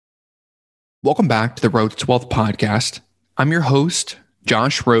Welcome back to the Road to Wealth podcast. I'm your host,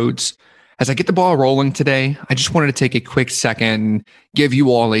 Josh Rhodes. As I get the ball rolling today, I just wanted to take a quick second and give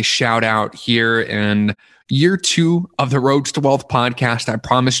you all a shout out here in year 2 of the Road to Wealth podcast. I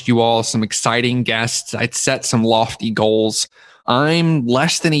promised you all some exciting guests. I'd set some lofty goals. I'm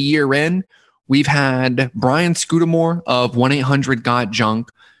less than a year in. We've had Brian Scudamore of 1-800-GOT-JUNK,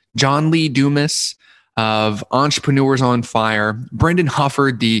 John Lee Dumas of Entrepreneurs on Fire, Brendan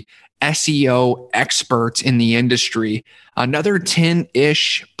Hufford, the SEO experts in the industry, another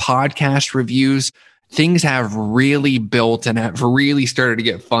 10-ish podcast reviews. Things have really built and have really started to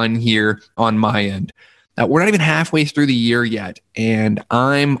get fun here on my end. We're not even halfway through the year yet, and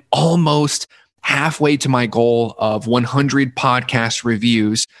I'm almost halfway to my goal of 100 podcast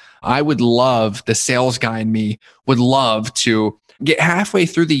reviews. I would love, the sales guy in me would love to get halfway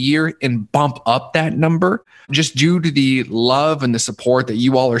through the year and bump up that number just due to the love and the support that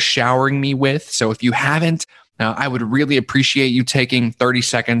you all are showering me with. So if you haven't, I would really appreciate you taking 30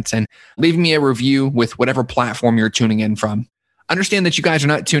 seconds and leaving me a review with whatever platform you're tuning in from. Understand that you guys are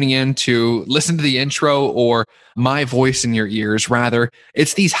not tuning in to listen to the intro or my voice in your ears. Rather,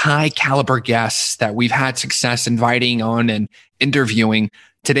 it's these high caliber guests that we've had success inviting on and interviewing.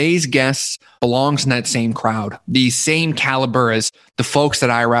 Today's guest belongs in that same crowd, the same caliber as the folks that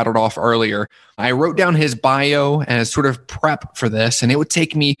I rattled off earlier. I wrote down his bio as sort of prep for this, and it would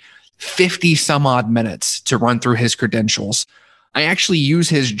take me 50 some odd minutes to run through his credentials. I actually use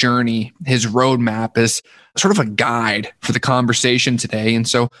his journey, his roadmap as sort of a guide for the conversation today. And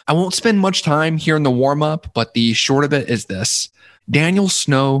so I won't spend much time here in the warm up, but the short of it is this. Daniel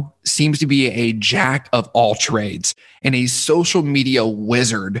Snow seems to be a jack of all trades and a social media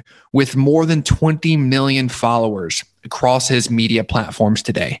wizard with more than 20 million followers across his media platforms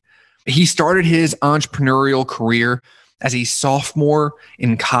today. He started his entrepreneurial career as a sophomore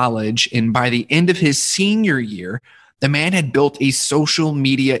in college, and by the end of his senior year, the man had built a social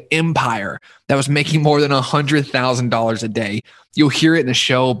media empire that was making more than $100,000 a day. You'll hear it in the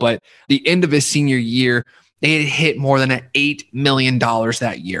show, but the end of his senior year, they had hit more than $8 million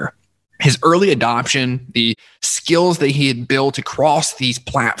that year. His early adoption, the skills that he had built across these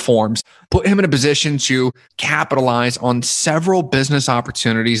platforms, put him in a position to capitalize on several business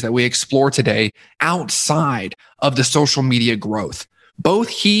opportunities that we explore today outside of the social media growth. Both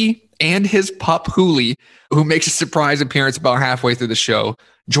he and his pup, Huli, who makes a surprise appearance about halfway through the show,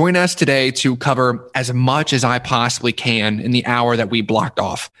 join us today to cover as much as I possibly can in the hour that we blocked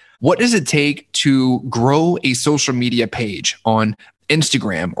off. What does it take to grow a social media page on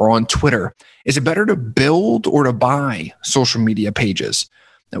Instagram or on Twitter? Is it better to build or to buy social media pages?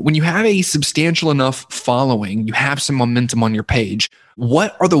 When you have a substantial enough following, you have some momentum on your page,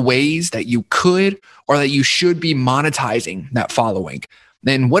 what are the ways that you could or that you should be monetizing that following?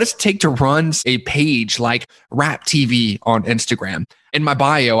 Then what does it take to run a page like Rap TV on Instagram? In my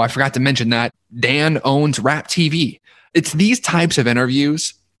bio, I forgot to mention that Dan owns Rap TV. It's these types of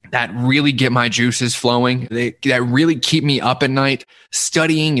interviews that really get my juices flowing, that really keep me up at night,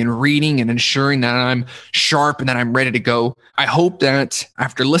 studying and reading and ensuring that I'm sharp and that I'm ready to go. I hope that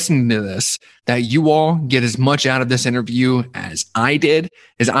after listening to this, that you all get as much out of this interview as I did,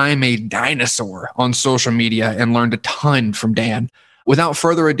 as I am a dinosaur on social media and learned a ton from Dan. Without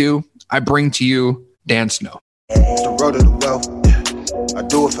further ado, I bring to you Dan Snow. It's the road to the wealth. Yeah. I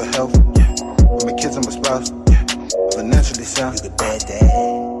do it for health. Yeah. For my kids and my spouse. Yeah. Financially sound.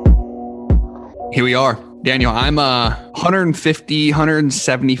 Here we are. Daniel, I'm 150,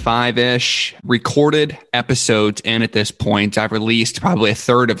 175-ish recorded episodes in at this point. I've released probably a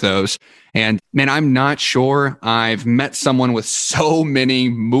third of those. And man, I'm not sure I've met someone with so many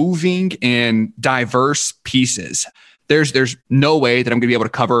moving and diverse pieces. There's no way that I'm going to be able to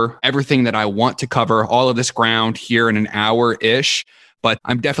cover everything that I want to cover, all of this ground here in an hour-ish, but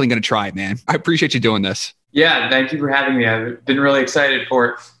I'm definitely going to try it, man. I appreciate you doing this. Yeah, thank you for having me. I've been really excited for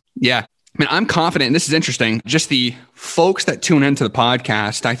it. Yeah. I mean, I'm confident, and this is interesting, just the folks that tune into the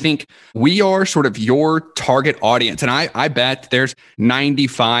podcast, I think we are sort of your target audience. And I bet there's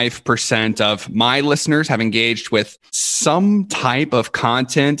 95% of my listeners have engaged with some type of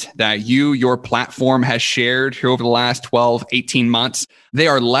content that your platform has shared here over the last 12, 18 months. They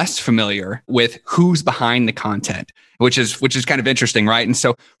are less familiar with who's behind the content, which is kind of interesting, right? And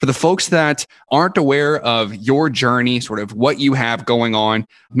so for the folks that aren't aware of your journey, sort of what you have going on,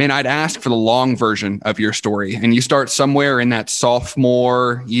 man, I'd ask for the long version of your story. And you start somewhere in that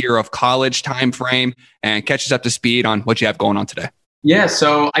sophomore year of college timeframe and catch us up to speed on what you have going on today. Yeah,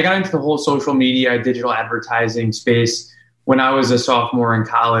 so I got into the whole social media, digital advertising space when I was a sophomore in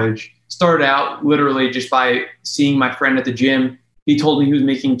college. Started out literally just by seeing my friend at the gym He told me he was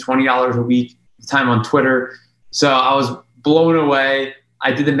making $20 a week at the time on Twitter. So I was blown away.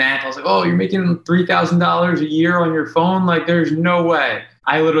 I did the math. I was like, oh, you're making $3,000 a year on your phone? Like, there's no way.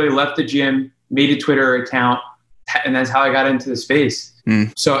 I literally left the gym, made a Twitter account, and that's how I got into the space.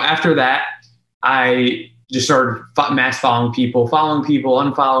 So after that, I just started mass following people,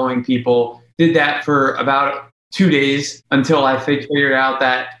 unfollowing people. Did that for about 2 days until I figured out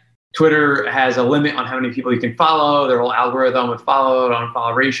that Twitter has a limit on how many people you can follow. Their whole algorithm with follow,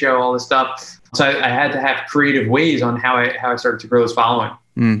 unfollow ratio, all this stuff. So I had to have creative ways on how I started to grow this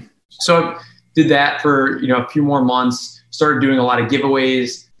following. So I did that for a few more months. Started doing a lot of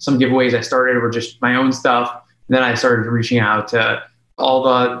giveaways. Some giveaways I started were just my own stuff. And then I started reaching out to all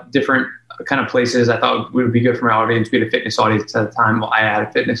the different kind of places I thought would be good for my audience. We had a fitness audience at the time. Well, I had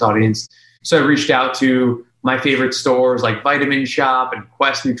a fitness audience. So I reached out to my favorite stores like Vitamin Shop and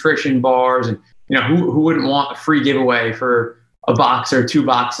Quest Nutrition Bars. And, who wouldn't want a free giveaway for a box or 2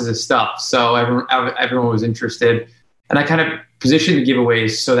 boxes of stuff? So everyone was interested. And I kind of positioned the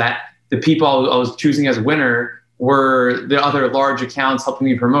giveaways so that the people I was choosing as a winner were the other large accounts helping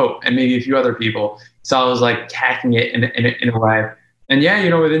me promote, and maybe a few other people. So I was like hacking it in a way. And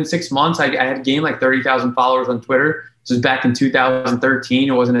yeah, within 6 months, I had gained like 30,000 followers on Twitter. This was back in 2013.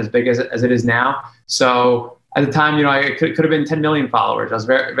 It wasn't as big as it is now. So at the time, I could have been 10 million followers. I was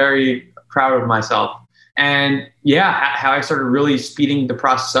very, very proud of myself. And yeah, how I started really speeding the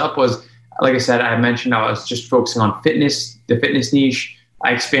process up was, like I said, I mentioned I was just focusing on fitness, the fitness niche.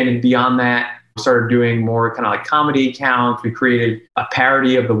 I expanded beyond that. Started doing more kind of like comedy accounts. We created a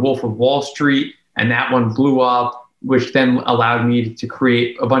parody of The Wolf of Wall Street, and that one blew up, which then allowed me to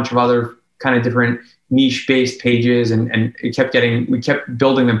create a bunch of other kind of different niche-based pages, and we kept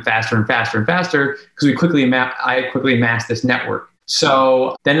building them faster and faster and faster because I quickly amassed this network.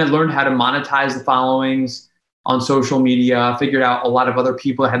 So then I learned how to monetize the followings on social media, figured out a lot of other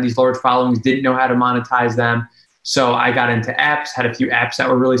people that had these large followings didn't know how to monetize them. So I got into apps, had a few apps that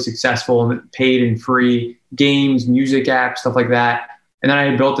were really successful and paid and free, games, music apps, stuff like that. And then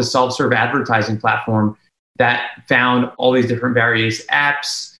I built a self-serve advertising platform that found all these different various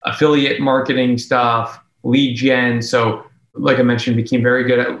apps, affiliate marketing stuff, lead gen. So like I mentioned, became very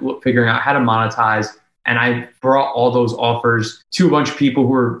good at figuring out how to monetize. And I brought all those offers to a bunch of people who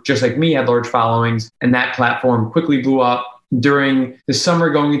were just like me, had large followings. And that platform quickly blew up. During the summer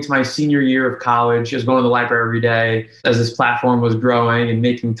going into my senior year of college, I was going to the library every day as this platform was growing and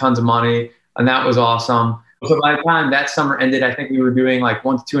making tons of money. And that was awesome. So by the time that summer ended, I think we were doing like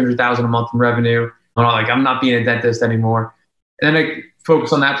 $100,000 to $200,000 a month in revenue. And I'm not being a dentist anymore. And then I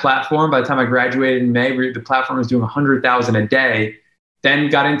focused on that platform. By the time I graduated in May, the platform was doing $100,000 a day. Then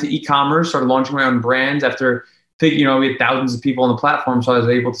got into e-commerce, started launching my own brands after we had thousands of people on the platform. So I was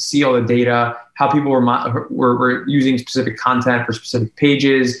able to see all the data, how people were using specific content for specific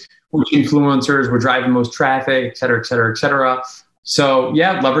pages, which influencers were driving most traffic, et cetera, et cetera, et cetera. So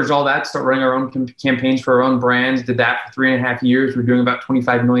yeah, leveraged all that, start running our own campaigns for our own brands. Did that for 3.5 years. We're doing about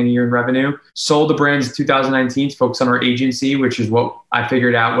 $25 million a year in revenue. Sold the brands in 2019 to focus on our agency, which is what I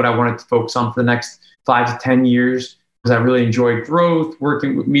figured out what I wanted to focus on for the next 5 to 10 years. Because I really enjoyed growth,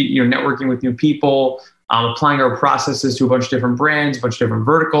 working with networking with new people, applying our processes to a bunch of different brands, a bunch of different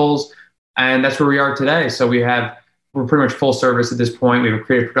verticals. And that's where we are today. So we're pretty much full service at this point. We have a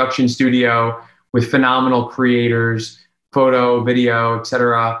creative production studio with phenomenal creators, photo, video, et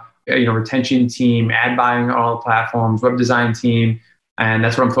cetera, retention team, ad buying on all the platforms, web design team. And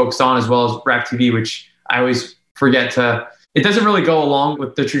that's what I'm focused on, as well as Rap TV, which I always forget it doesn't really go along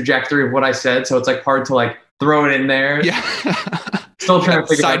with the trajectory of what I said. So it's like hard to like throw it in there. Yeah. Still trying to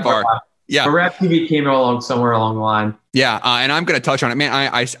figure it out. Yeah. But Rap TV came along somewhere along the line. Yeah. And I'm going to touch on it. Man,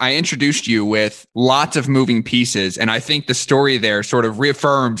 I introduced you with lots of moving pieces. And I think the story there sort of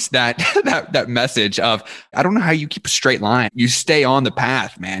reaffirms that message of, I don't know how you keep a straight line. You stay on the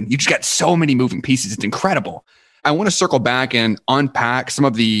path, man. You just got so many moving pieces. It's incredible. I want to circle back and unpack some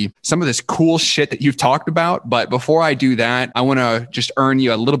of this cool shit that you've talked about. But before I do that, I want to just earn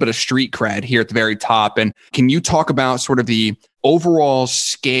you a little bit of street cred here at the very top. And can you talk about sort of the overall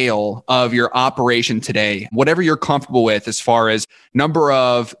scale of your operation today, whatever you're comfortable with as far as number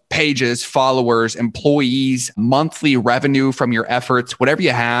of pages, followers, employees, monthly revenue from your efforts, whatever you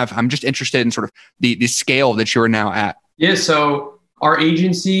have? I'm just interested in sort of the scale that you're now at. Yeah. So our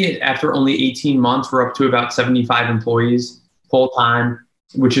agency, after only 18 months, we're up to about 75 employees full time,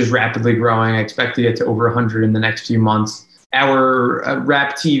 which is rapidly growing. I expect to get to over 100 in the next few months. Our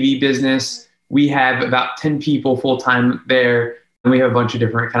Rap TV business, we have about 10 people full time there. And we have a bunch of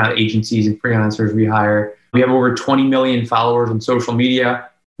different kind of agencies and freelancers we hire. We have over 20 million followers on social media.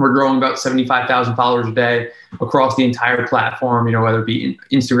 We're growing about 75,000 followers a day across the entire platform, whether it be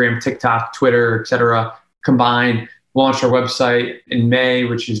Instagram, TikTok, Twitter, et cetera, combined. We launched our website in May,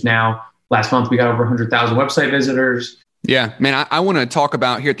 which is now last month, we got over 100,000 website visitors. Yeah, man, I want to talk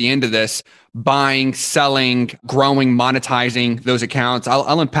about here at the end of this, buying, selling, growing, monetizing those accounts.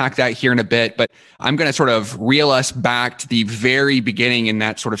 I'll unpack that here in a bit, but I'm going to sort of reel us back to the very beginning in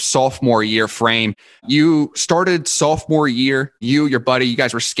that sort of sophomore year frame. You started sophomore year, your buddy, you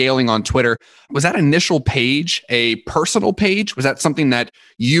guys were scaling on Twitter. Was that initial page a personal page? Was that something that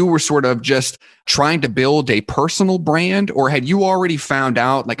you were sort of just trying to build a personal brand, or had you already found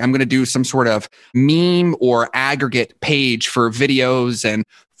out, like, I'm going to do some sort of meme or aggregate page for videos and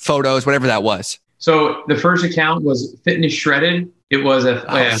photos, whatever that was? So the first account was Fitness Shredded. It was a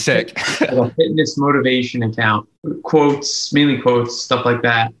fitness motivation account, quotes, mainly quotes, stuff like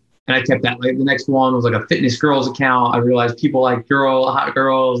that. And I kept that. Like, the next one was like a fitness girls account. I realized people like hot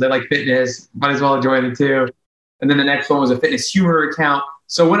girls, they like fitness, might as well join the two. And then the next one was a fitness humor account.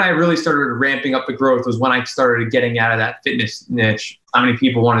 So when I really started ramping up the growth was when I started getting out of that fitness niche. How many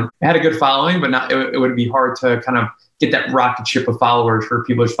people had a good following, but it would be hard to kind of get that rocket ship of followers for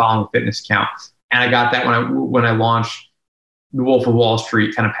people just following a fitness account. And I got that when I launched the Wolf of Wall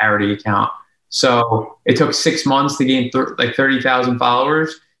Street kind of parody account. So it took 6 months to gain 30,000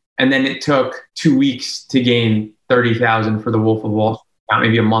 followers. And then it took 2 weeks to gain 30,000 for the Wolf of Wall Street account,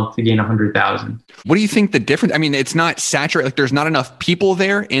 maybe a month to gain 100,000. What do you think the difference? I mean, it's not saturated. Like, there's not enough people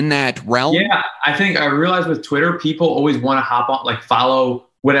there in that realm. Yeah, I think I realized with Twitter, people always want to hop on, like, follow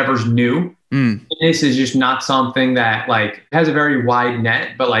whatever's new. This is just not something that, like, has a very wide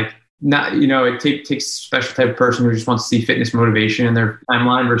net, but like, not, it takes a special type of person who just wants to see fitness motivation in their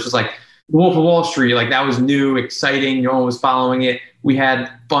timeline versus like the Wolf of Wall Street. Like, that was new, exciting. No one was following it. We had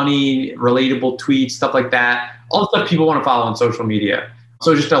funny, relatable tweets, stuff like that. All the stuff people want to follow on social media.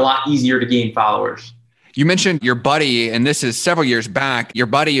 So it's just a lot easier to gain followers. You mentioned your buddy, and this is several years back. Your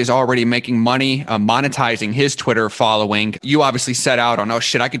buddy is already making money monetizing his Twitter following. You obviously set out on, oh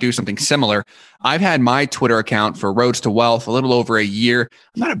shit, I could do something similar. I've had my Twitter account for Roads to Wealth a little over a year.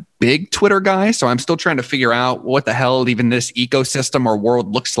 I'm not a big Twitter guy, so I'm still trying to figure out what the hell even this ecosystem or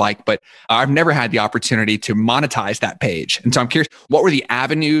world looks like. But I've never had the opportunity to monetize that page. And so I'm curious, what were the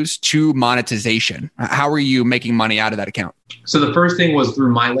avenues to monetization? How are you making money out of that account? So the first thing was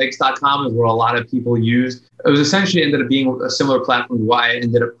through mylegs.com, is what a lot of people used. It was essentially ended up being a similar platform to what I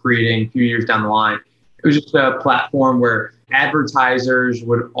ended up creating a few years down the line. It was just a platform where advertisers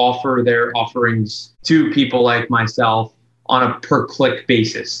would offer their offerings to people like myself on a per click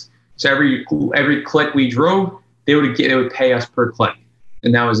basis. So every click we drove, they would pay us per click.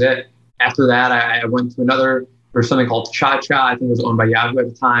 And that was it. After that, I went to there's something called Cha-Cha. I think it was owned by Yahoo at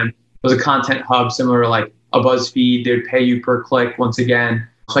the time. It was a content hub similar to like a BuzzFeed. They would pay you per click once again.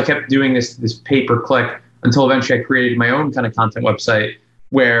 So I kept doing this pay per click until eventually I created my own kind of content website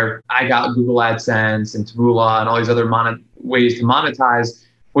where I got Google AdSense and Taboola and all these other ways to monetize,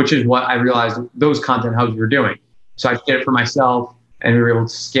 which is what I realized those content hubs were doing. So I did it for myself, and we were able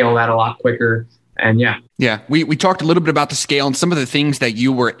to scale that a lot quicker. And yeah, we talked a little bit about the scale and some of the things that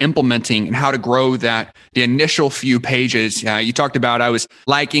you were implementing and how to grow the initial few pages. You talked about I was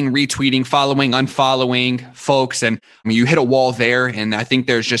liking, retweeting, following, unfollowing folks, and you hit a wall there. And I think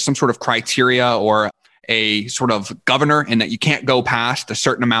there's just some sort of criteria or a sort of governor in that you can't go past a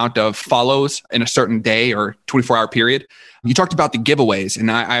certain amount of follows in a certain day or 24-hour period. You talked about the giveaways, and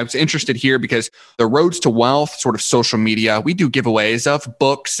I was interested here because the Roads to Wealth sort of social media, we do giveaways of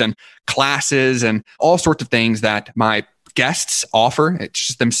books and classes and all sorts of things that my guests offer. It's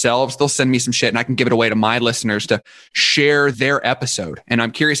just themselves. They'll send me some shit and I can give it away to my listeners to share their episode. And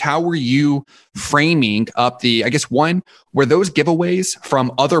I'm curious, how were you framing up were those giveaways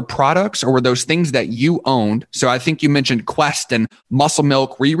from other products or were those things that you owned? So I think you mentioned Quest and Muscle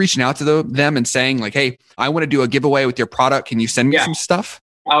Milk. Were you reaching out to them and saying like, hey, I want to do a giveaway with your product. Can you send me some stuff?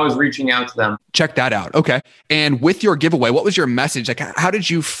 I was reaching out to them. Check that out. Okay. And with your giveaway, what was your message? Like, how did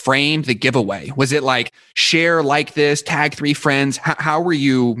you frame the giveaway? Was it like share, like this, tag 3 friends? How were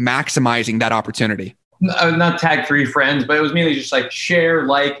you maximizing that opportunity? Not tag 3 friends, but it was mainly just like share,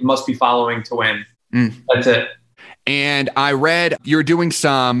 like, must be following to win. That's it. And I read you're doing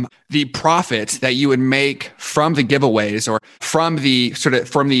the profits that you would make from the giveaways or from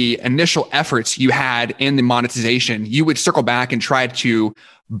the initial efforts you had in the monetization, you would circle back and try to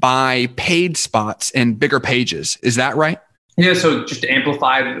buy paid spots in bigger pages. Is that right? Yeah. So just to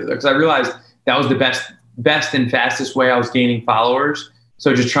amplify, because I realized that was the best and fastest way I was gaining followers.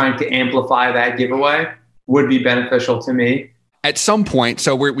 So just trying to amplify that giveaway would be beneficial to me. at some point,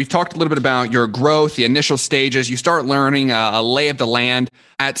 so we've talked a little bit about your growth, the initial stages, you start learning a lay of the land.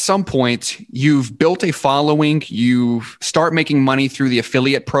 At some point, you've built a following, you start making money through the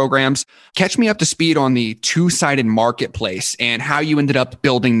affiliate programs. Catch me up to speed on the two-sided marketplace and how you ended up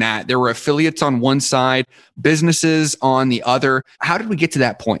building that. There were affiliates on one side, businesses on the other. How did we get to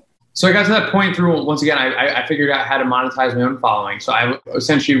that point? So I got to that point through, once again, I figured out how to monetize my own following. So I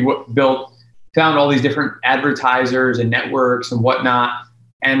essentially found all these different advertisers and networks and whatnot.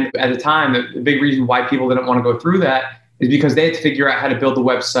 And at the time, the big reason why people didn't want to go through that is because they had to figure out how to build the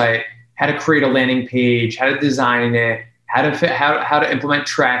website, how to create a landing page, how to design it, how to implement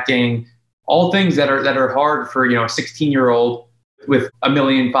tracking, all things that are hard for, a 16-year-old with 1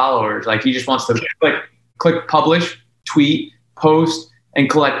 million followers. Like, he just wants to click publish, tweet, post, and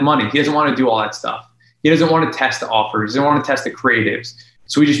collect money. He doesn't want to do all that stuff. He doesn't want to test the offers. He doesn't want to test the creatives.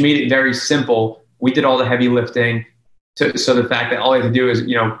 So we just made it very simple. We did all the heavy lifting. So the fact that all you have to do is,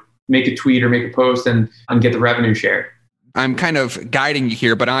 make a tweet or make a post and get the revenue share. I'm kind of guiding you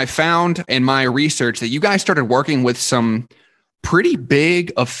here, but I found in my research that you guys started working with some pretty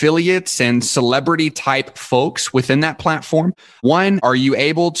big affiliates and celebrity type folks within that platform. One, are you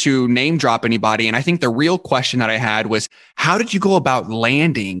able to name drop anybody? And I think the real question that I had was, how did you go about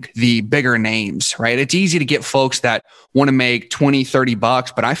landing the bigger names, right? It's easy to get folks that want to make 20, 30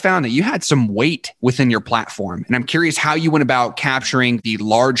 bucks, but I found that you had some weight within your platform. And I'm curious how you went about capturing the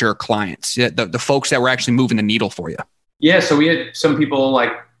larger clients, the folks that were actually moving the needle for you. Yeah. So we had some people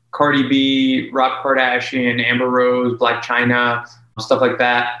like Cardi B, Rob Kardashian, Amber Rose, Black China, stuff like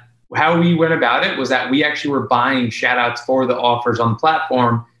that. How we went about it was that we actually were buying shout outs for the offers on the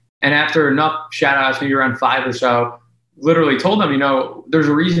platform. And after enough shout outs, maybe around 5 or so, literally told them, there's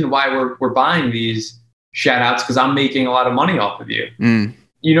a reason why we're buying these shout outs, because I'm making a lot of money off of you.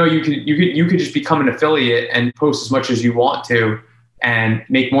 You could just become an affiliate and post as much as you want to and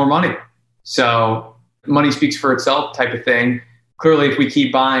make more money. So money speaks for itself type of thing. Clearly, if we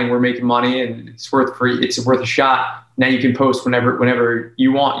keep buying, we're making money, and it's worth a shot. Now you can post whenever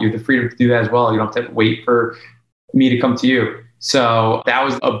you want. You have the freedom to do that as well. You don't have to wait for me to come to you. So that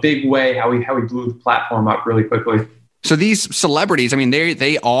was a big way how we blew the platform up really quickly. So these celebrities,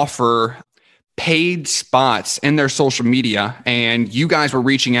 they offer paid spots in their social media, and you guys were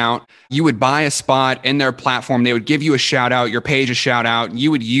reaching out. You would buy a spot in their platform. They would give you a shout out, your page a shout out. You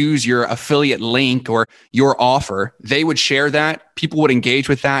would use your affiliate link or your offer. They would share that. People would engage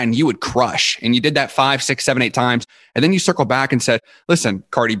with that, and you would crush. And you did that 5, 6, 7, 8 times. And then you circle back and said, listen,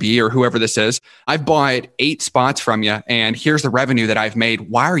 Cardi B or whoever this is, I've bought 8 spots from you, and here's the revenue that I've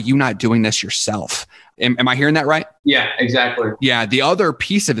made. Why are you not doing this yourself? Am I hearing that right? Yeah, exactly. Yeah. The other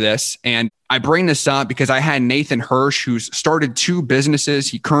piece of this, and I bring this up because I had Nathan Hirsch, who's started 2 businesses.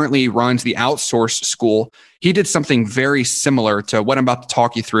 He currently runs the Outsource School. He did something very similar to what I'm about to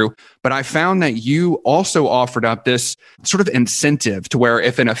talk you through. But I found that you also offered up this sort of incentive to where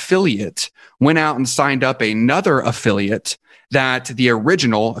if an affiliate went out and signed up another affiliate, that the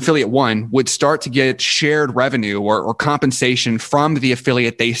original affiliate one would start to get shared revenue or compensation from the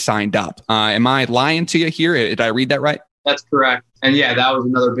affiliate they signed up. Am I lying to you here? Did I read that right? That's correct. And yeah, that was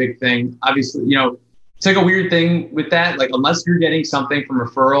another big thing. Obviously, it's like a weird thing with that. Like, unless you're getting something from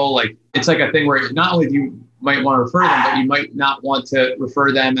referral, like it's like a thing where not only do you might want to refer them, but you might not want to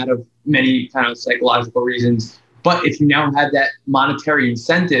refer them out of many kind of psychological reasons. But if you now have that monetary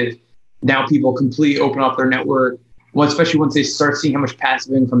incentive, now people completely open up their network. Well, especially once they start seeing how much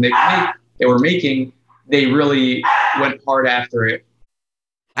passive income they were making, they really went hard after it.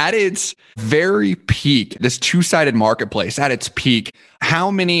 At its very peak, this two-sided marketplace, at its peak,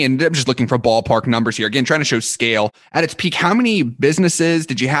 how many, and I'm just looking for ballpark numbers here, again, trying to show scale. At its peak, how many businesses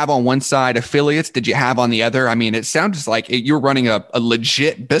did you have on one side, affiliates did you have on the other? It sounds like you were running a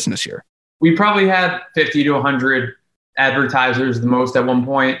legit business here. We probably had 50 to 100 advertisers, the most at one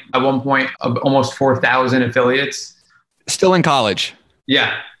point. At one point, almost 4,000 affiliates. Still in college.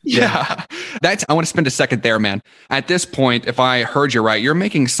 Yeah. I want to spend a second there, man. At this point, if I heard you right, you're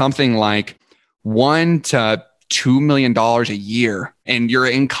making something like $1 to $2 million a year, and you're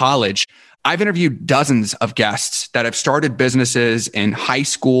in college. I've interviewed dozens of guests that have started businesses in high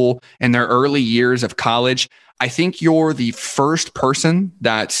school and their early years of college. I think you're the first person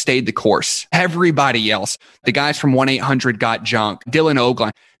that stayed the course. Everybody else, the guys from 1-800-GOT-JUNK, Dylan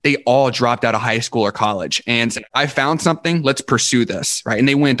Ogline, they all dropped out of high school or college and said, I found something, let's pursue this, right? And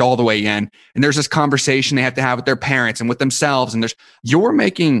they went all the way in. And there's this conversation they have to have with their parents and with themselves. And you're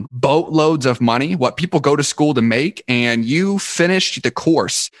making boatloads of money, what people go to school to make, and you finished the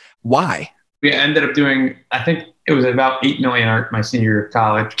course. Why? We ended up doing, I think it was about $8 million my senior year of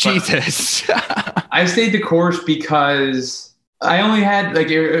college. Jesus. I stayed the course because I only had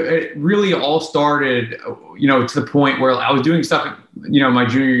it really all started, to the point where I was doing stuff, my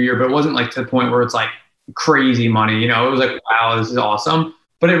junior year, but it wasn't like to the point where it's like crazy money. It was like, wow, this is awesome.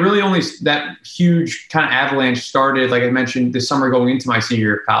 But it really only, that huge kind of avalanche started, like I mentioned, this summer going into my senior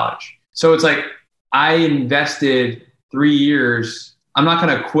year of college. So it's like I invested 3 years. I'm not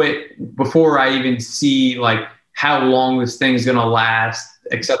going to quit before I even see like how long this thing is going to last,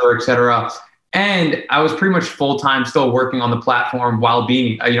 et cetera, et cetera. And I was pretty much full-time still working on the platform while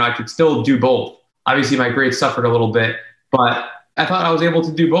being, I could still do both. Obviously my grades suffered a little bit, but I thought I was able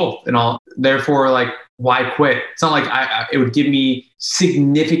to do both and all. Therefore, like, why quit? It's not like it would give me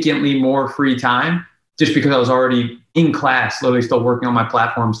significantly more free time just because I was already in class, literally still working on my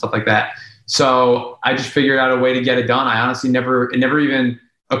platform, stuff like that. So I just figured out a way to get it done. I honestly it never even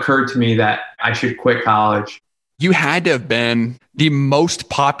occurred to me that I should quit college. You had to have been the most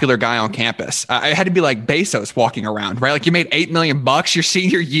popular guy on campus. I had to be like Bezos walking around, right? Like you made $8 million your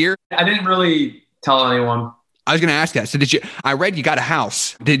senior year. I didn't really tell anyone. I was going to ask that. So I read you got a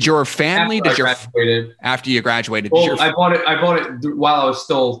house. Did your family, after you graduated? Well, I bought it while I was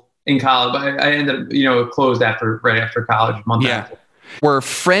still in college, but I ended up, it closed right after college, a month after. Were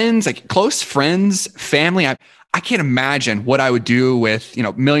friends, like close friends, family? I can't imagine what I would do with,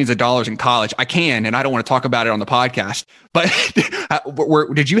 millions of dollars in college. I can, and I don't want to talk about it on the podcast, but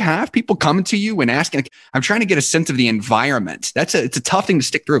did you have people coming to you and asking, like, I'm trying to get a sense of the environment. It's a tough thing to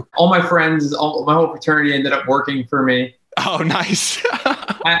stick through. All my friends, my whole fraternity ended up working for me. Oh, nice.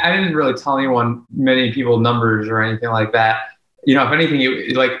 I didn't really tell many people numbers or anything like that. If anything,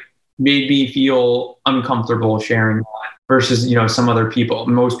 it like made me feel uncomfortable sharing that versus, some other people,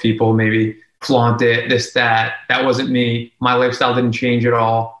 most people maybe flaunt it, this, that. That wasn't me. My lifestyle didn't change at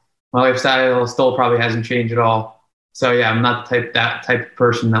all. My lifestyle still probably hasn't changed at all. So yeah, I'm not that type of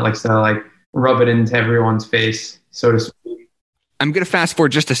person that likes to like rub it into everyone's face, so to speak. I'm going to fast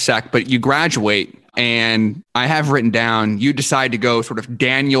forward just a sec, but you graduate and I have written down, you decide to go sort of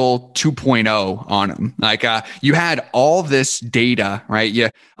Daniel 2.0 on them. Like you had all this data,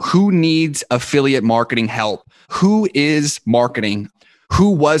 right? Who needs affiliate marketing help? Who is marketing?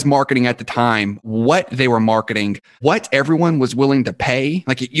 Who was marketing at the time, what they were marketing, what everyone was willing to pay.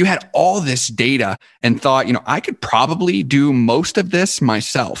 Like you had all this data and thought, I could probably do most of this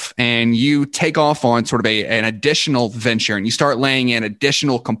myself. And you take off on sort of an additional venture and you start laying in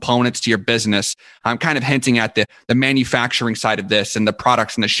additional components to your business. I'm kind of hinting at the manufacturing side of this and the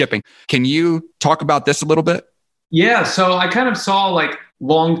products and the shipping. Can you talk about this a little bit? Yeah. So I kind of saw like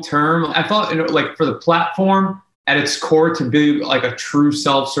long-term, I thought, like for the platform, at its core, to be like a true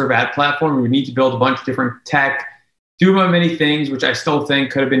self-serve ad platform, we would need to build a bunch of different tech, do many things, which I still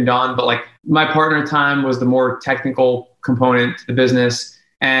think could have been done. But like my partner at the time was the more technical component to the business.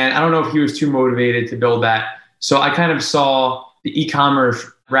 And I don't know if he was too motivated to build that. So I kind of saw the e-commerce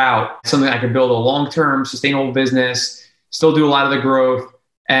route, something I could build a long-term sustainable business, still do a lot of the growth.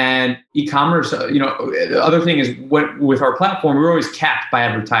 And e-commerce, the other thing is with our platform, we were always capped by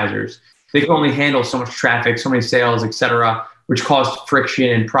advertisers. They can only handle so much traffic, so many sales, et cetera, which caused friction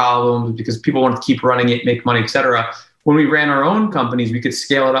and problems because people wanted to keep running it, make money, et cetera. When we ran our own companies, we could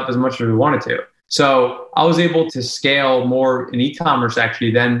scale it up as much as we wanted to. So I was able to scale more in e-commerce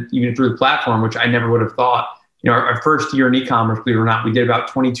actually than even through the platform, which I never would have thought. Our first year in e-commerce, believe it or not, we did about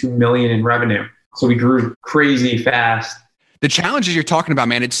 22 million in revenue. So we grew crazy fast. The challenges you're talking about,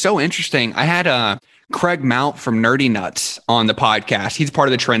 man, it's so interesting. I had Craig Mount from Nerdy Nuts on the podcast. He's part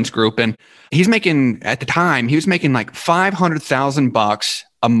of the Trends Group. And he's making, at the time, he was making like $500,000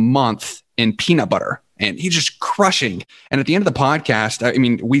 a month in peanut butter. And he's just crushing. And at the end of the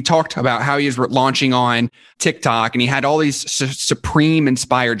podcast, we talked about how he was launching on TikTok and he had all these Supreme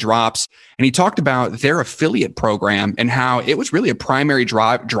inspired drops. And he talked about their affiliate program and how it was really a primary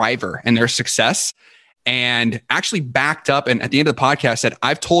driver in their success. And actually backed up and at the end of the podcast said,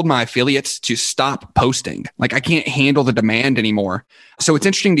 I've told my affiliates to stop posting. Like I can't handle the demand anymore. So it's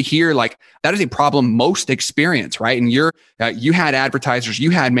interesting to hear like that is a problem most experience, right? And you had advertisers, you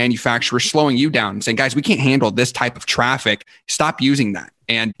had manufacturers slowing you down and saying, guys, we can't handle this type of traffic. Stop using that.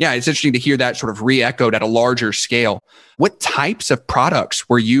 And yeah, it's interesting to hear that sort of re-echoed at a larger scale. What types of products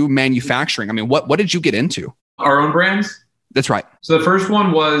were you manufacturing? What did you get into? Our own brands? That's right. So the first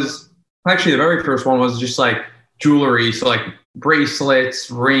one was actually, the very first one was just like jewelry. So like bracelets,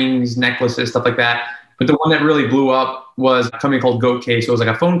 rings, necklaces, stuff like that. But the one that really blew up was a company called Goat Case. So it was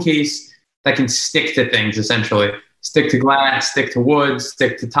like a phone case that can stick to things, essentially. Stick to glass, stick to wood,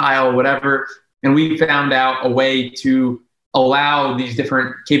 stick to tile, whatever. And we found out a way to allow these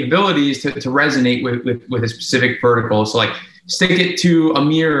different capabilities to resonate with a specific vertical. So like stick it to a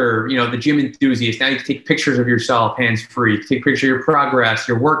mirror, the gym enthusiast. Now you can take pictures of yourself hands-free, take pictures of your progress,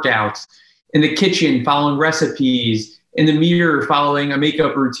 your workouts, in the kitchen, following recipes, in the mirror, following a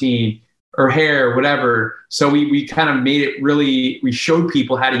makeup routine or hair, whatever. So we kind of made it we showed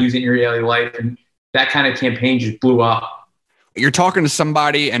people how to use it in your daily life. And that kind of campaign just blew up. You're talking to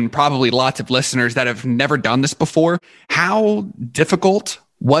somebody and probably lots of listeners that have never done this before. How difficult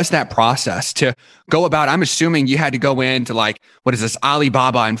was that process to go about? I'm assuming you had to go into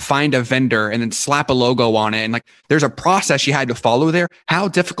Alibaba and find a vendor and then slap a logo on it. And there's a process you had to follow there. How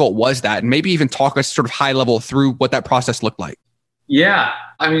difficult was that? And maybe even talk us sort of high level through what that process looked like. Yeah.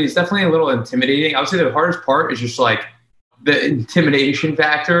 It's definitely a little intimidating. I would say the hardest part is just the intimidation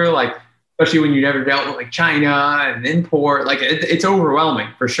factor, especially when you never dealt with China and import, it's overwhelming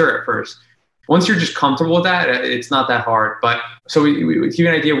for sure at first. Once you're just comfortable with that, it's not that hard. But so to give you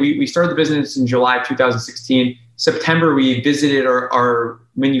an idea, we started the business in July 2016. September, we visited our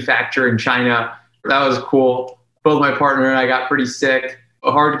manufacturer in China. That was cool. Both my partner and I got pretty sick.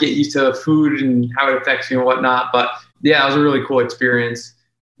 Hard to get used to food and how it affects you and whatnot. But yeah, it was a really cool experience.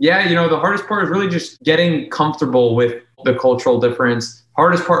 Yeah, the hardest part is really just getting comfortable with the cultural difference.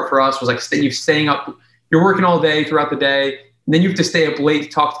 Hardest part for us was staying up. You're working all day throughout the day. And then you have to stay up late to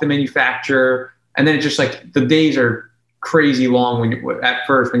talk to the manufacturer. And then it's just the days are crazy long at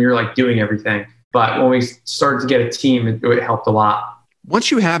first when you're doing everything. But when we started to get a team, it helped a lot.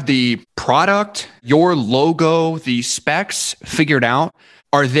 Once you have the product, your logo, the specs figured out,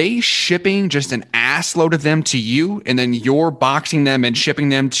 are they shipping just an ass load of them to you and then you're boxing them and shipping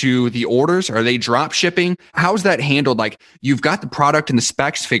them to the orders? Are they drop shipping? How's that handled? You've got the product and the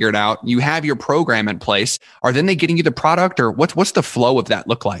specs figured out. You have your program in place. Are then they getting you the product, or what's the flow of that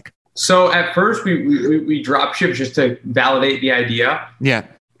look like? So at first we drop ship just to validate the idea. Yeah.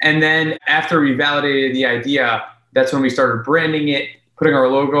 And then after we validated the idea, that's when we started branding it, putting our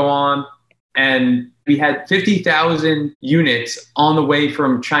logo on, and we had 50,000 units on the way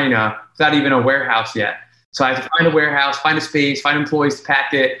from China without even a warehouse yet. So I had to find a warehouse, find a space, find employees to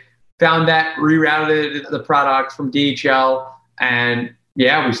pack it, found that, rerouted the product from DHL. And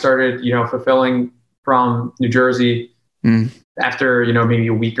yeah, we started, fulfilling from New Jersey after, maybe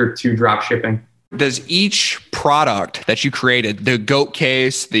a week or two drop shipping. Does each product that you created, the goat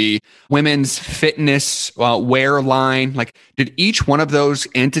case, the women's fitness wear line, did each one of those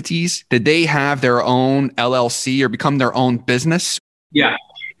entities, did they have their own LLC or become their own business? Yeah.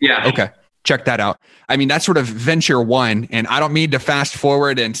 Okay. Check that out. That's sort of venture one. And I don't mean to fast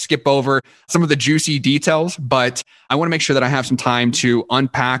forward and skip over some of the juicy details, but I want to make sure that I have some time to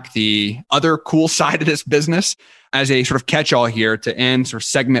unpack the other cool side of this business as a sort of catch-all here to end sort of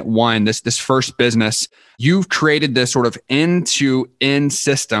segment one, this first business. You've created this sort of end-to-end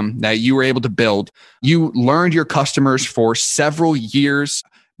system that you were able to build. You learned your customers for several years,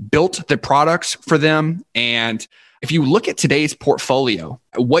 built the products for them, and if you look at today's portfolio,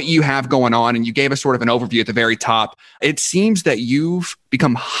 what you have going on, and you gave us sort of an overview at the very top, it seems that you've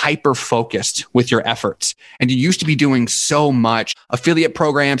become hyper-focused with your efforts. And you used to be doing so much affiliate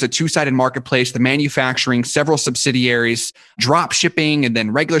programs, a two-sided marketplace, the manufacturing, several subsidiaries, drop shipping, and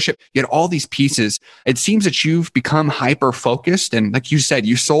then regular ship. You had all these pieces. It seems that you've become hyper-focused. And like you said,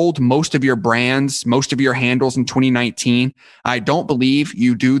 you sold most of your brands, most of your handles in 2019. I don't believe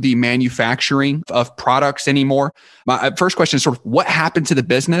you do the manufacturing of products anymore. My first question is sort of what happened to the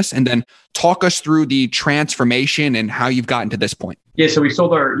business, and then talk us through the transformation and how you've gotten to this point. Yeah, so we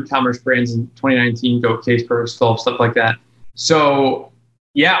sold our e-commerce brands in 2019, Goat Case, Perfect Sculpt, stuff like that. So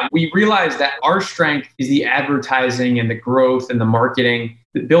yeah, we realized that our strength is the advertising and the growth and the marketing,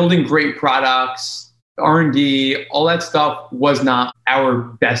 the building great products, R&D, all that stuff was not our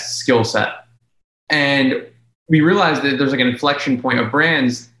best skill set. And we realized that there's an inflection point of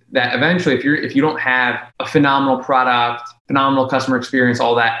brands that eventually, if you don't have a phenomenal product, phenomenal customer experience,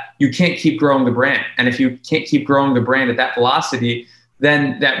 all that, you can't keep growing the brand. And if you can't keep growing the brand at that velocity,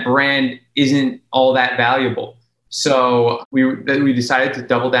 then that brand isn't all that valuable. So we decided to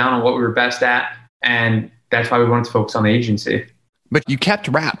double down on what we were best at. And that's why we wanted to focus on the agency. But you kept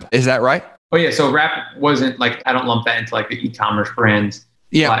Wrap, is that right? Oh yeah, so Wrap wasn't I don't lump that into the e-commerce brands.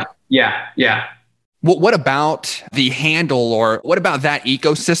 Yeah. But yeah. What about the handle, or what about that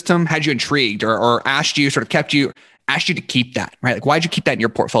ecosystem had you intrigued or asked you to keep that, right? Why'd you keep that in your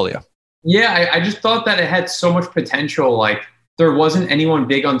portfolio? Yeah, I just thought that it had so much potential. There wasn't anyone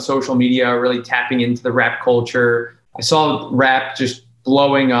big on social media really tapping into the Wrap culture. I saw Wrap just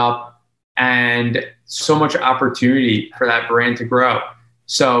blowing up and so much opportunity for that brand to grow.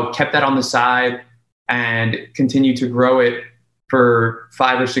 So kept that on the side and continued to grow it for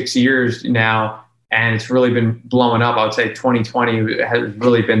 5 or 6 years now. and it's really been blowing up. I would say 2020 has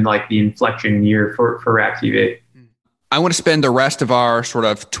really been like the inflection year for Rap TV. I want to spend the rest of our sort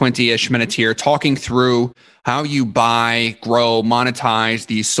of 20-ish minutes here talking through how you buy, grow, monetize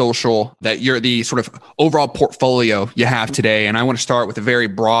the sort of overall portfolio you have today. And I want to start with a very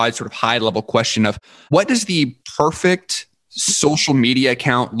broad, sort of high level question of what does the perfect social media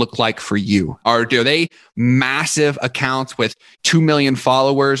account look like for you? Are they massive accounts with 2 million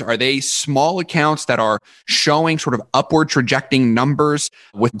followers? Are they small accounts that are showing sort of upward trajecting numbers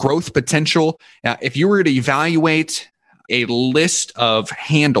with growth potential? If you were to evaluate a list of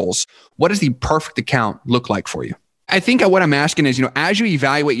handles, what does the perfect account look like for you? I think what I'm asking is, as you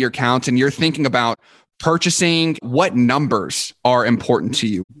evaluate your accounts and you're thinking about purchasing, what numbers are important to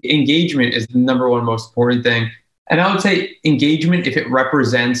you? Engagement is the number one most important thing. And I would say engagement, if it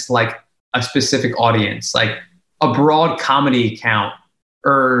represents like a specific audience, like a broad comedy account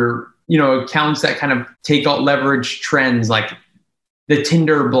or, accounts that kind of take out leverage trends like the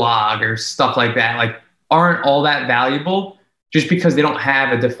Tinder blog or stuff like that, like aren't all that valuable just because they don't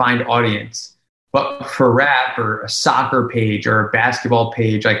have a defined audience. But for rap or a soccer page or a basketball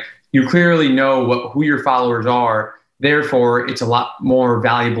page, like you clearly know who your followers are. Therefore, it's a lot more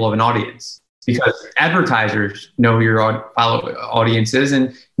valuable of an audience because advertisers know who your audience is,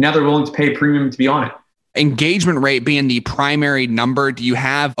 and now they're willing to pay premium to be on it. Engagement rate being the primary number, do you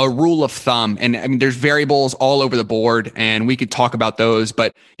have a rule of thumb? And I mean, there's variables all over the board and we could talk about those,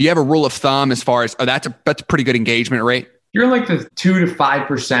 but do you have a rule of thumb as far as, that's a pretty good engagement rate? You're in like the 2 to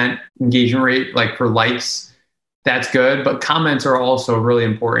 5% engagement rate, like for likes, that's good. But comments are also really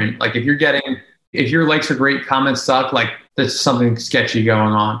important. Like if your likes are great, comments suck, like there's something sketchy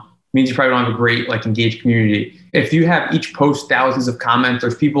going on. It means you probably don't have a great like engaged community. If you have each post thousands of comments,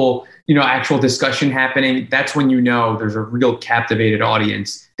 there's people, actual discussion happening, that's when there's a real captivated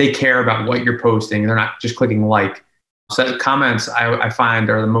audience. They care about what you're posting. They're not just clicking like. So comments, I find,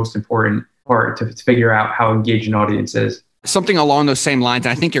 are the most important part to figure out how engaged an audience is. Something along those same lines,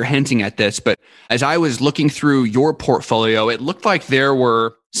 and I think you're hinting at this, but as I was looking through your portfolio, it looked like there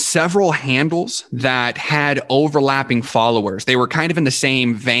were several handles that had overlapping followers. They were kind of in the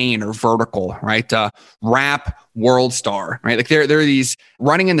same vein or vertical, right? Rap, World Star, right? Like they're these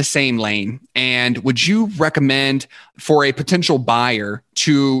running in the same lane. And would you recommend for a potential buyer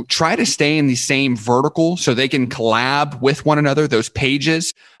to try to stay in the same vertical so they can collab with one another, those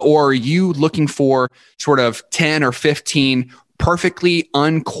pages? Or are you looking for sort of 10 or 15 perfectly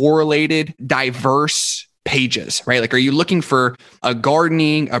uncorrelated, diverse pages, right? Like, are you looking for a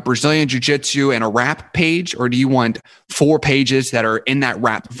gardening, a Brazilian jiu-jitsu, and a rap page? Or do you want 4 pages that are in that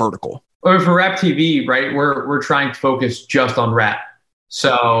rap vertical? Or for Rap TV, right, we're trying to focus just on rap.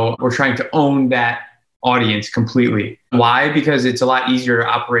 So we're trying to own that audience completely. Why? Because it's a lot easier to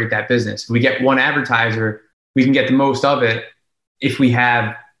operate that business. If we get one advertiser, we can get the most of it if we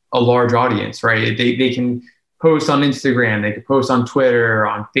have a large audience, right? They can post on Instagram, they can post on Twitter,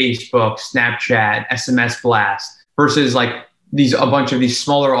 on Facebook, Snapchat, SMS blast, versus like a bunch of these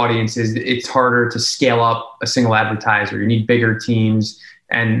smaller audiences. It's harder to scale up a single advertiser. You need bigger teams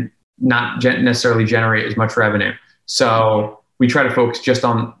and not necessarily generate as much revenue. So we try to focus just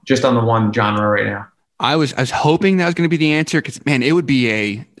on the one genre right now. I was hoping that was going to be the answer because, man, it would be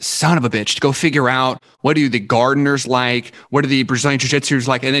a son of a bitch to go figure out what do the gardeners like, what do the Brazilian jiu-jitsus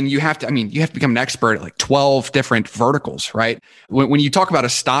like, and then you have to become an expert at like 12 different verticals, right? When you talk about a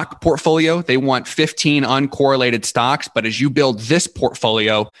stock portfolio, they want 15 uncorrelated stocks, but as you build this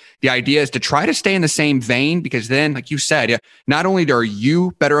portfolio, the idea is to try to stay in the same vein because then, like you said, not only are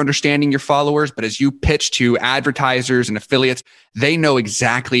you better understanding your followers, but as you pitch to advertisers and affiliates, they know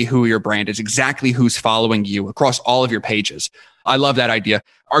exactly who your brand is, exactly who's following you across all of your pages. I love that idea.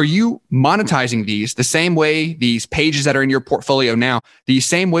 Are you monetizing these the same way, these pages that are in your portfolio now, the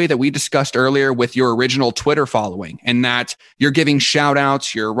same way that we discussed earlier with your original Twitter following, and that you're giving shout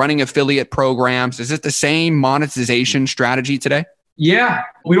outs, you're running affiliate programs? Is it the same monetization strategy today? Yeah,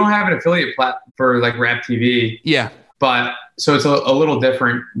 we don't have an affiliate platform for like Rap TV. Yeah. But so it's a little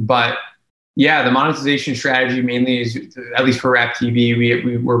different, but yeah, the monetization strategy mainly is, at least for Rap TV,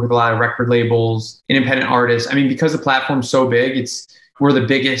 we work with a lot of record labels, independent artists. I mean, because the platform's so big, we're the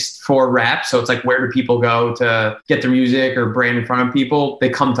biggest for rap. So it's like, where do people go to get their music or brand in front of people? They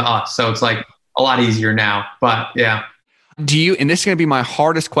come to us. So it's like a lot easier now. But yeah. And this is going to be my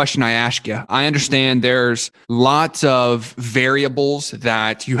hardest question I ask you. I understand there's lots of variables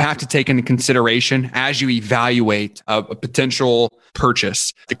that you have to take into consideration as you evaluate a potential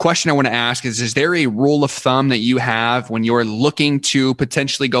purchase. The question I want to ask is there a rule of thumb that you have when you're looking to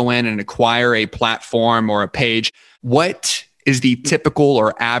potentially go in and acquire a platform or a page? What is the typical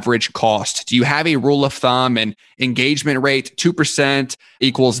or average cost? Do you have a rule of thumb and engagement rate? 2%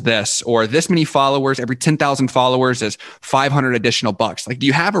 equals this, or this many followers, every 10,000 followers is 500 additional bucks. Like, do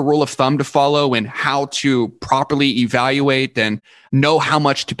you have a rule of thumb to follow and how to properly evaluate and know how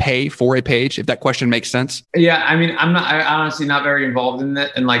much to pay for a page? If that question makes sense. Yeah. I mean, I'm honestly not very involved in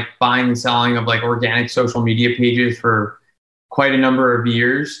that and like buying and selling of like organic social media pages for quite a number of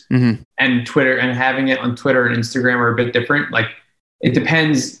years. And Twitter, and having it on Twitter and Instagram are a bit different. Like, it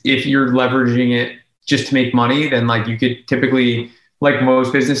depends if you're leveraging it just to make money, then like you could typically, like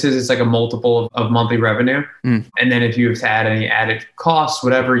most businesses, it's like a multiple of monthly revenue. And then if you have to add any added costs,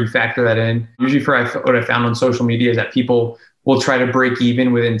 whatever, you factor that in. Usually for what I found on social media is that people will try to break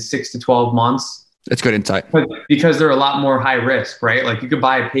even within 6 to 12 months. That's good insight. But because they're a lot more high risk, right? Like, you could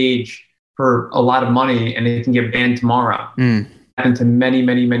buy a page for a lot of money and it can get banned tomorrow. Happened to many,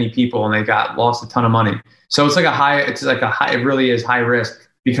 many, many people, and they lost a ton of money. So it's like it really is high risk,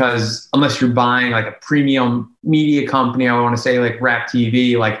 because unless you're buying like a premium media company, I want to say like Rap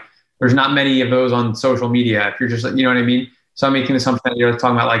TV, like there's not many of those on social media. If you're just, you know what I mean? So I'm making the assumption that you're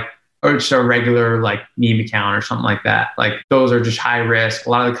talking about like, or just a regular like meme account or something like that. Like, those are just high risk. A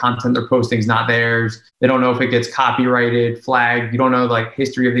lot of the content they're posting is not theirs. They don't know if it gets copyrighted, flagged. You don't know like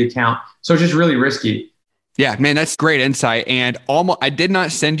history of the account. So it's just really risky. Yeah, man, that's great insight. And I did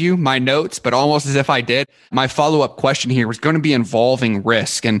not send you my notes, but almost as if I did, my follow-up question here was going to be involving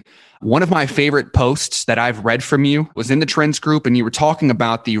risk. And one of my favorite posts that I've read from you was in the Trends group, and you were talking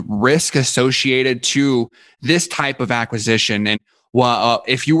about the risk associated to this type of acquisition. And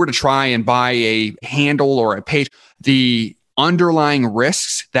if you were to try and buy a handle or a page, the underlying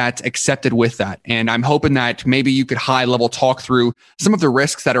risks that's accepted with that. And I'm hoping that maybe you could high level talk through some of the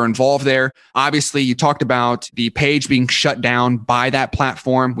risks that are involved there. Obviously, you talked about the page being shut down by that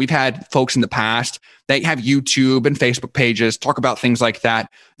platform. We've had folks in the past that have YouTube and Facebook pages talk about things like that.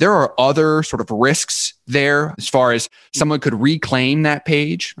 There are other sort of risks there as far as someone could reclaim that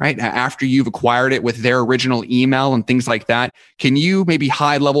page, right? After you've acquired it with their original email and things like that. Can you maybe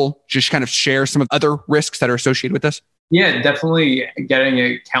high level just kind of share some of the other risks that are associated with this? Yeah, definitely getting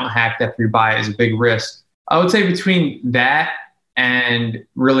an account hacked after you buy it is a big risk. I would say between that and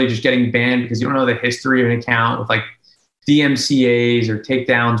really just getting banned because you don't know the history of an account with like DMCAs or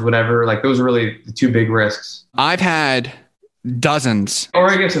takedowns, whatever, like those are really the two big risks. I've had dozens. Or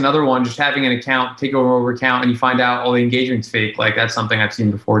I guess another one, just having an account, take over account, and you find out all the engagement's fake. Like, that's something I've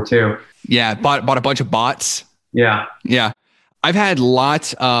seen before too. Yeah, bought a bunch of bots. Yeah. I've had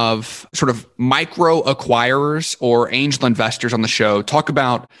lots of sort of micro acquirers or angel investors on the show talk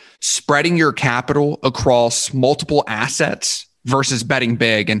about spreading your capital across multiple assets versus betting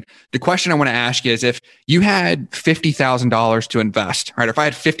big. And the question I want to ask you is, if you had $50,000 to invest, right? If I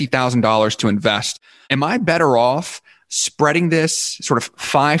had $50,000 to invest, am I better off spreading this sort of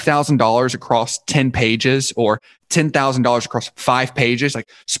 $5,000 across 10 pages or $10,000 across 5 pages, like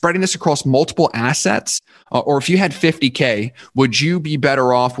spreading this across multiple assets? Or if you had 50K, would you be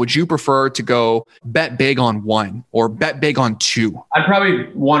better off? Would you prefer to go bet big on one or bet big on two? I'd probably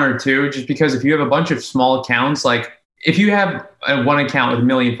one or two, just because if you have a bunch of small accounts, like if you have one account with 1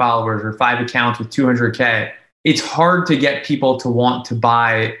 million followers or 5 accounts with 200K, it's hard to get people to want to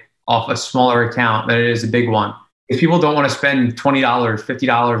buy off a smaller account than it is a big one. If people don't want to spend $20,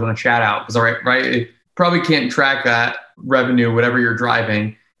 $50 on a chat out, because right, it probably can't track that revenue, whatever you're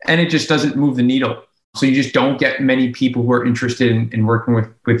driving, and it just doesn't move the needle. So you just don't get many people who are interested in working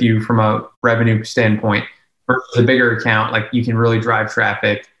with you from a revenue standpoint. Versus a bigger account, like you can really drive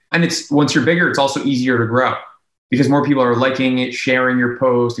traffic. And it's once you're bigger, it's also easier to grow because more people are liking it, sharing your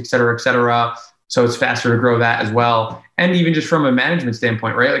post, et cetera, et cetera. So it's faster to grow that as well. And even just from a management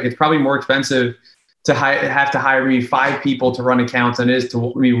standpoint, right? Like it's probably more expensive to have to hire me 5 people to run accounts than it is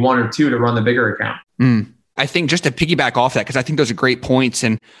to me 1 or 2 to run the bigger account. I think just to piggyback off that, because I think those are great points.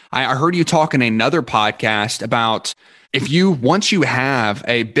 And I heard you talk in another podcast about once you have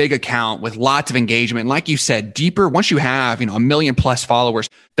a big account with lots of engagement, like you said, deeper, once you have, 1 million plus followers,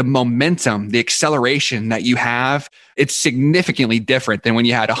 the momentum, the acceleration that you have, it's significantly different than when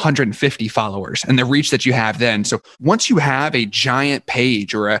you had 150 followers and the reach that you have then. So once you have a giant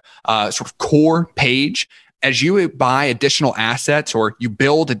page or a sort of core page, as you buy additional assets or you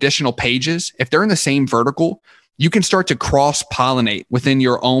build additional pages, if they're in the same vertical, you can start to cross-pollinate within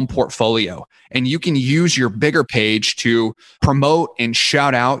your own portfolio. And you can use your bigger page to promote and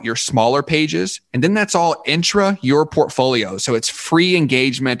shout out your smaller pages. And then that's all intra your portfolio. So it's free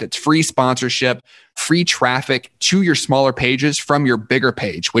engagement, it's free sponsorship, free traffic to your smaller pages from your bigger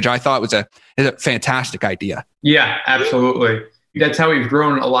page, which I thought is a fantastic idea. Yeah, absolutely. That's how we've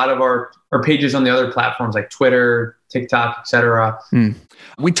grown a lot of our pages on the other platforms like Twitter, TikTok, etc.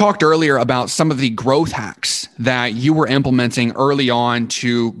 We talked earlier about some of the growth hacks that you were implementing early on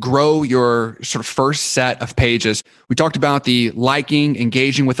to grow your sort of first set of pages. We talked about the liking,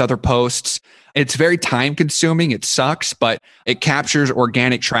 engaging with other posts. It's very time consuming. It sucks, but it captures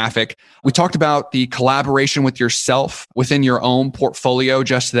organic traffic. We talked about the collaboration with yourself within your own portfolio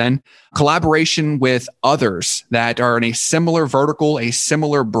just then, collaboration with others that are in a similar vertical, a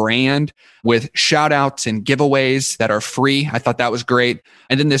similar brand with shout outs and giveaways that are free. I thought that was great.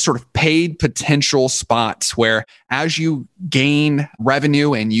 And then this sort of paid potential spots where as you gain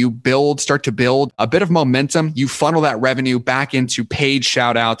revenue and you start to build a bit of momentum, you funnel that revenue back into paid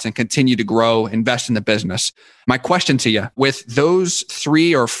shout outs and continue to grow, invest in the business. My question to you, with those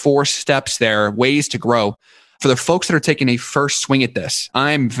 3 or 4 steps there, ways to grow, for the folks that are taking a first swing at this,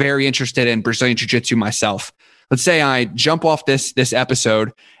 I'm very interested in Brazilian Jiu-Jitsu myself. Let's say I jump off this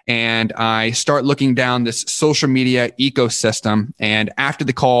episode and I start looking down this social media ecosystem. And after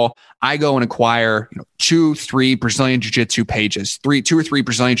the call, I go and acquire 2-3 Brazilian Jiu-Jitsu pages, 2 or 3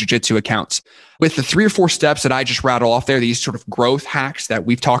 Brazilian Jiu-Jitsu accounts. With the 3 or 4 steps that I just rattle off there, these sort of growth hacks that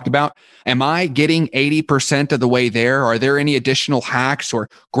we've talked about, am I getting 80% of the way there? Are there any additional hacks or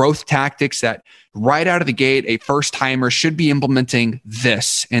growth tactics that right out of the gate, a first timer should be implementing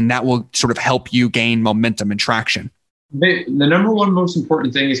this, and that will sort of help you gain momentum and traction? The number one most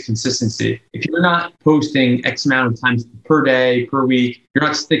important thing is consistency. If you're not posting X amount of times per day, per week, you're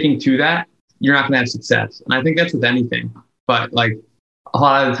not sticking to that, you're not going to have success. And I think that's with anything. But like a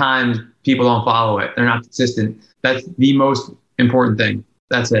lot of the times people don't follow it. They're not consistent. That's the most important thing.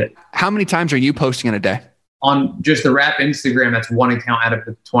 That's it. How many times are you posting in a day? On just the Wrap Instagram, that's one account out of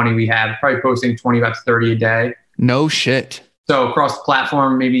the 20 we have, probably posting 25 to 30 a day. No shit. So across the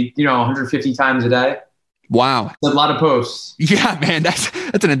platform, maybe, 150 times a day. Wow. That's a lot of posts. Yeah, man, that's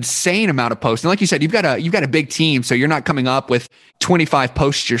an insane amount of posts. And like you said, you've got a big team, so you're not coming up with 25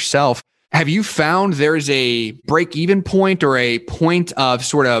 posts yourself. Have you found there's a break-even point or a point of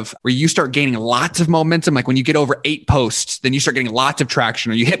sort of where you start gaining lots of momentum? Like when you get over 8 posts, then you start getting lots of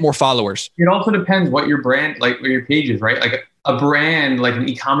traction or you hit more followers? It also depends what your brand, like what your page is, right? Like a brand, like an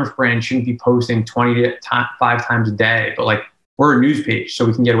e-commerce brand shouldn't be posting 5 times a day, but like we're a news page, so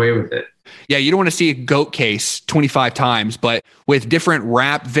we can get away with it. Yeah, you don't want to see a goat case 25 times, but with different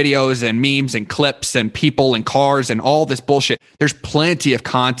rap videos and memes and clips and people and cars and all this bullshit, there's plenty of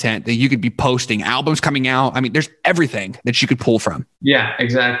content that you could be posting, albums coming out. I mean, there's everything that you could pull from. Yeah,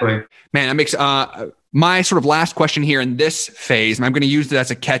 exactly. Man, that makes my sort of last question here in this phase, and I'm going to use it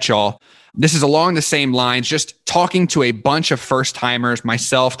as a catch-all. This is along the same lines, just talking to a bunch of first timers,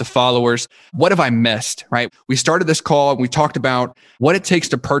 myself, the followers. What have I missed, right? We started this call and we talked about what it takes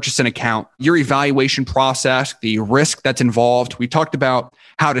to purchase an account, your evaluation process, the risk that's involved. We talked about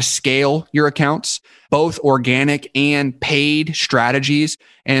how to scale your accounts, both organic and paid strategies.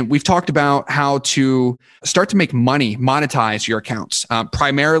 And we've talked about how to start to make money, monetize your accounts,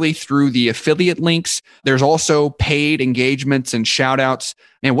 primarily through the affiliate links. There's also paid engagements and shout outs.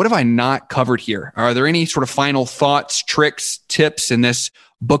 And what have I not covered here? Are there any sort of final thoughts, tricks, tips in this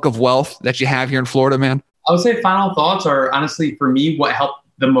book of wealth that you have here in Florida, man? I would say final thoughts are honestly, for me, what helped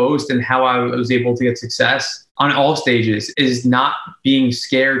the most and how I was able to get success on all stages is not being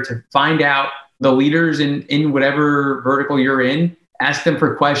scared to find out the leaders in whatever vertical you're in. Ask them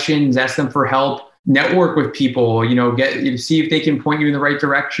for questions, ask them for help, network with people, see if they can point you in the right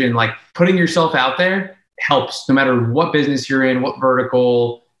direction. Like putting yourself out there helps no matter what business you're in, what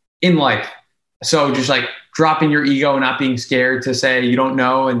vertical in life. So just like dropping your ego and not being scared to say you don't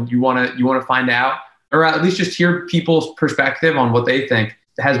know and you want to find out, or at least just hear people's perspective on what they think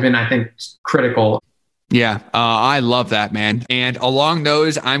has been, I think, critical. Yeah, I love that, man. And along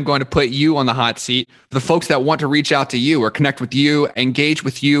those, I'm going to put you on the hot seat. For the folks that want to reach out to you or connect with you, engage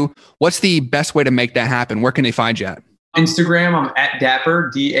with you, what's the best way to make that happen? Where can they find you at? Instagram, I'm at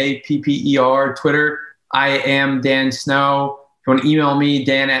Dapper, Dapper. Twitter, I am Dan Snow. If you want to email me,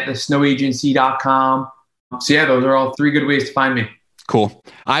 dan@thesnowagency.com. So yeah, those are all 3 good ways to find me. Cool.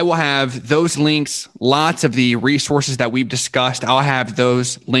 I will have those links, lots of the resources that we've discussed. I'll have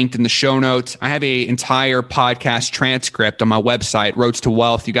those linked in the show notes. I have an entire podcast transcript on my website, Roads to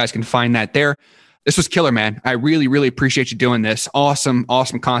Wealth. You guys can find that there. This was killer, man. I really, really appreciate you doing this. Awesome,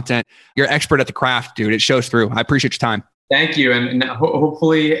 awesome content. You're an expert at the craft, dude. It shows through. I appreciate your time. Thank you. And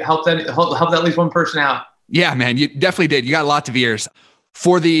hopefully help at least one person out. Yeah, man, you definitely did. You got lots of ears.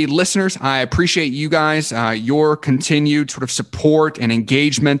 For the listeners, I appreciate you guys, your continued sort of support and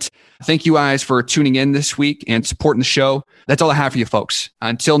engagement. Thank you guys for tuning in this week and supporting the show. That's all I have for you folks.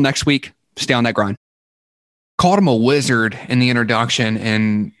 Until next week, stay on that grind. Called him a wizard in the introduction,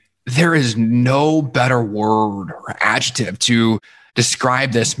 and there is no better word or adjective to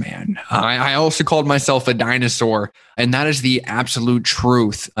describe this man. I also called myself a dinosaur, and that is the absolute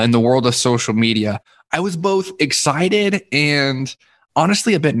truth in the world of social media. I was both excited and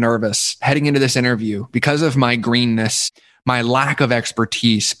honestly a bit nervous heading into this interview because of my greenness, my lack of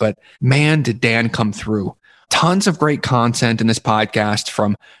expertise, but man, did Dan come through. Tons of great content in this podcast,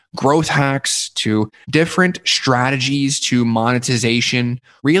 from growth hacks to different strategies to monetization.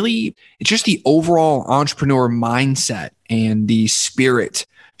 Really, it's just the overall entrepreneur mindset and the spirit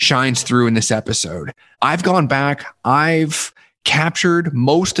shines through in this episode. I've gone back, I've captured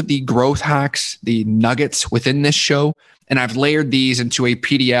most of the growth hacks, the nuggets within this show, and I've layered these into a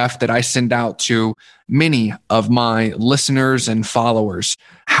PDF that I send out to many of my listeners and followers.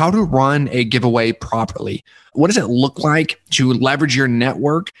 How to run a giveaway properly. What does it look like to leverage your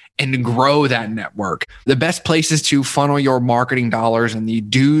network and grow that network? The best places to funnel your marketing dollars, and the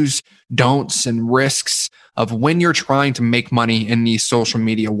do's, don'ts, and risks of when you're trying to make money in the social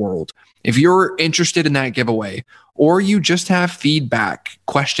media world. If you're interested in that giveaway, or you just have feedback,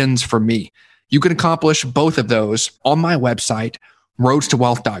 questions for me, you can accomplish both of those on my website,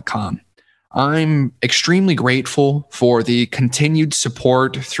 roadstowealth.com. I'm extremely grateful for the continued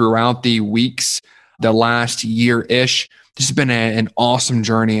support throughout the weeks, the last year-ish. This has been an awesome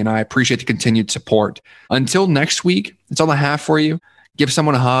journey, and I appreciate the continued support. Until next week, that's all I have for you. Give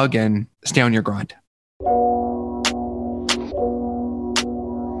someone a hug and stay on your grind.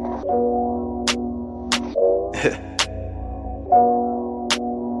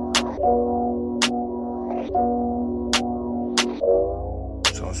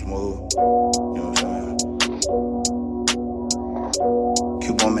 So smooth, you know what I'm saying?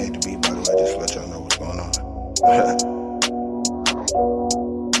 Q1 made the beat, by the way, just to let y'all know what's going on.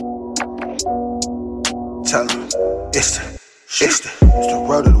 Tell them, it's the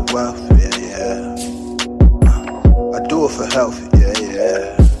road to the wealth, yeah. I do it for health,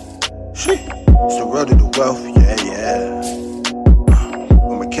 yeah. It's the road to the wealth, yeah.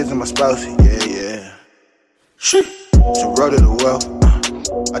 With my kids and my spouse, yeah. It's the road to the wealth.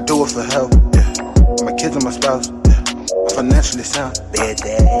 I do it for health, yeah. With my kids and my spouse, yeah. I'm financially sound, yeah. It's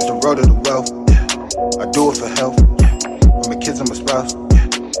the road to the wealth, yeah. I do it for health, yeah. With my kids and my spouse, yeah.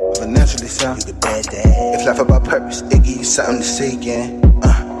 I'm financially sound. If life about purpose, it give you something to seek in.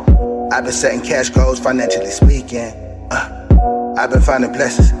 I've been setting cash goals, financially speaking. I've been finding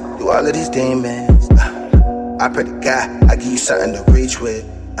blessings through all of these demons. I pray to God, I give you something to reach with.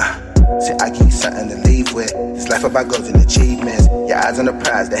 Say I give you something to leave with. This life about goals and achievements. Your eyes on the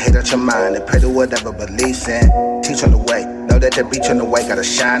prize, the hate out your mind, and pray to whatever beliefs in. Teach on the way, know that the beach on the way gotta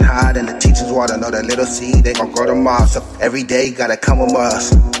shine hard, and the teacher's water, know that little seed, they gon' grow tomorrow. So every day gotta come with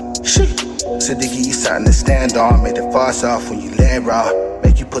us. So they give you something to stand on, make the false off when you land raw,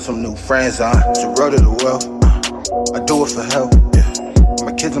 make you put some new friends on. It's the road to the wealth, I do it for health, yeah.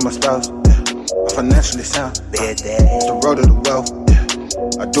 My kids and my spouse, yeah. I'm financially sound, it's the road to the wealth, yeah.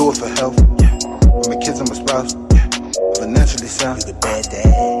 I do it for health, yeah. My kids and my spouse, yeah. I'm financially sound.